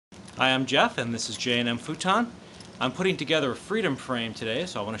Hi, I'm Jeff and this is J&M Futon. I'm putting together a freedom frame today,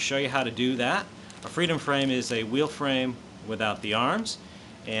 so I want to show you how to do that. A freedom frame is a wheel frame without the arms,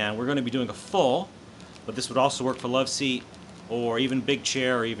 and we're going to be doing a full, but this would also work for love seat or even big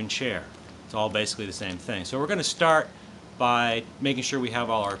chair or even chair. It's all basically the same thing. So we're going to start by making sure we have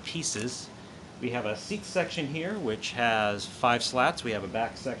all our pieces. We have a seat section here which has 5 slats. We have a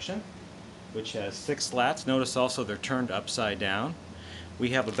back section which has 6 slats. Notice also they're turned upside down. We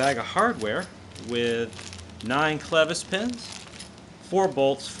have a bag of hardware with 9 clevis pins, 4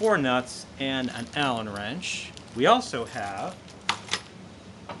 bolts, 4 nuts, and an Allen wrench. We also have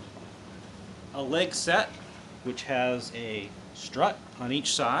a leg set which has a strut on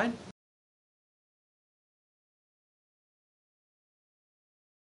each side.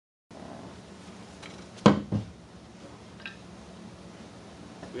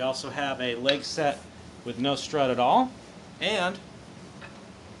 We also have a leg set with no strut at all, and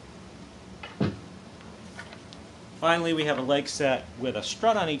finally we have a leg set with a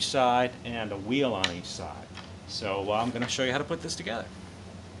strut on each side and a wheel on each side. So I'm going to show you how to put this together.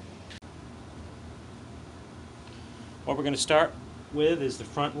 What we're going to start with is the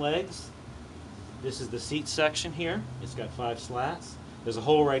front legs. This is the seat section here. It's got 5 slats. There's a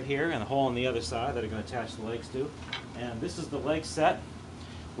hole right here and a hole on the other side that are going to attach the legs to. And this is the leg set.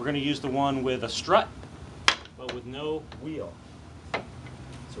 We're going to use the one with a strut, but with no wheel.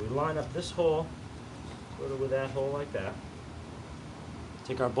 So we line up this hole sort of with that hole like that.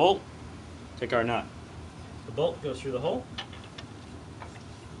 Take our bolt, take our nut. The bolt goes through the hole,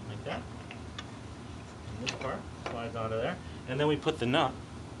 like that. And this part slides onto there. And then we put the nut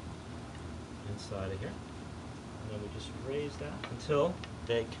inside of here. And then we just raise that until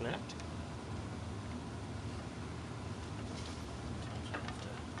they connect.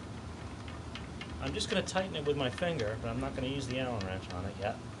 I'm just going to tighten it with my finger, but I'm not going to use the Allen wrench on it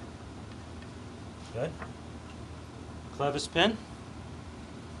yet. Good. Clevis pin.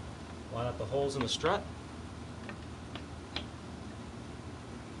 Line up the holes in the strut. And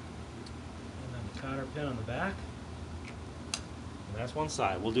then the cotter pin on the back. And that's one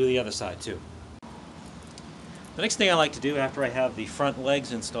side. We'll do the other side too. The next thing I like to do after I have the front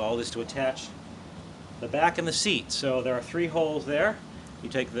legs installed is to attach the back and the seat. So there are 3 holes there. You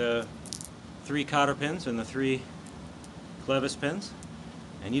take the 3 cotter pins and the 3 clevis pins,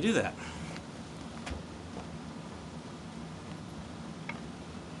 and you do that.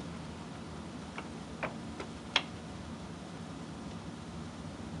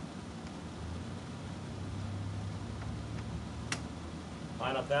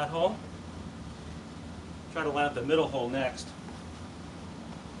 Line up that hole. Try to line up the middle hole next.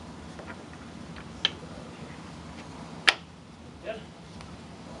 Good.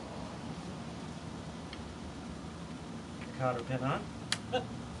 Cotter pin on. And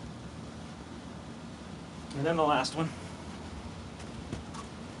then the last one.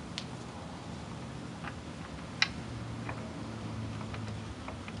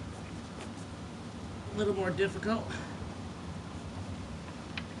 A little more difficult.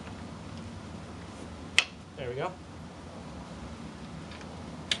 There we go.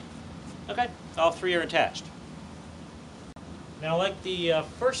 Okay, all 3 are attached. Now, like the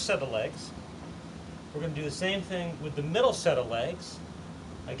first set of legs, we're going to do the same thing with the middle set of legs.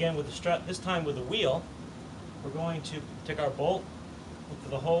 Again with the strut, this time with the wheel. We're going to take our bolt, look for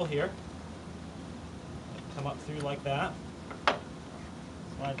the hole here, come up through like that,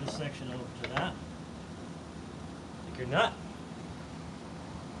 slide this section over to that, take your nut,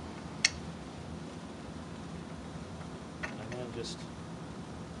 and then just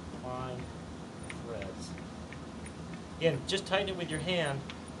fine threads. Again, just tighten it with your hand.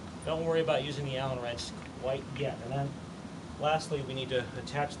 Don't worry about using the Allen wrench quite yet. And then lastly, we need to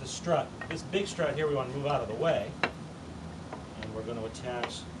attach the strut. This big strut here we want to move out of the way. And we're going to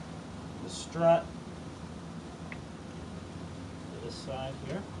attach the strut to this side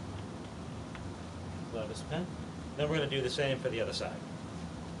here. Clevis pin. Then we're going to do the same for the other side.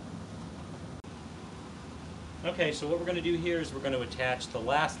 Okay, so what we're going to do here is we're going to attach the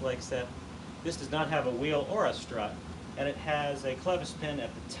last leg set. This does not have a wheel or a strut, and it has a clevis pin at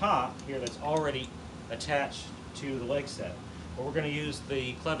the top here that's already attached to the leg set. But we're going to use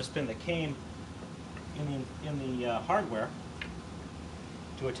the clevis pin that came in the hardware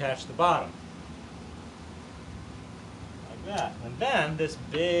to attach the bottom. Like that. And then this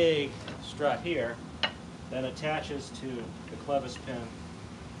big strut here then attaches to the clevis pin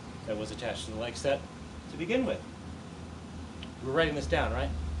that was attached to the leg set to begin with. We're writing this down, right?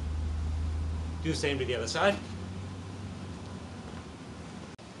 Do the same to the other side.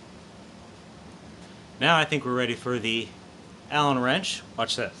 Now I think we're ready for the Allen wrench.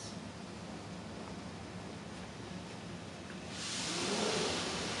 Watch this.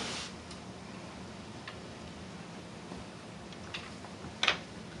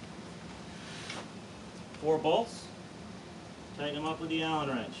 bolts. Tighten them up with the Allen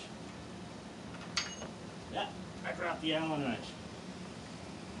wrench. Yeah, I dropped the Allen wrench.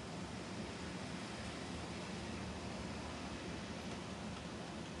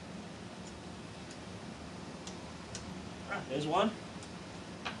 There's one.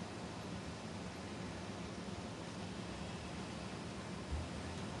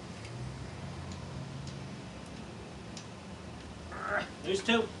 There's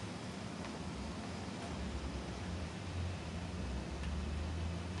two.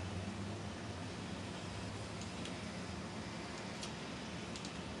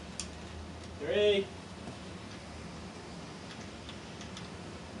 Three.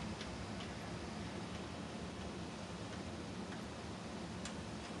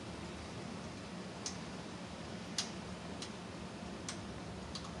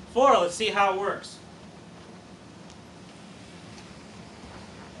 Four. Let's see how it works.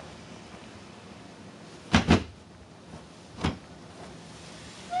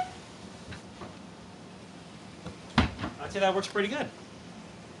 I'd say that works pretty good.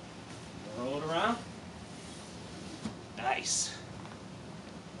 Roll it around. Nice.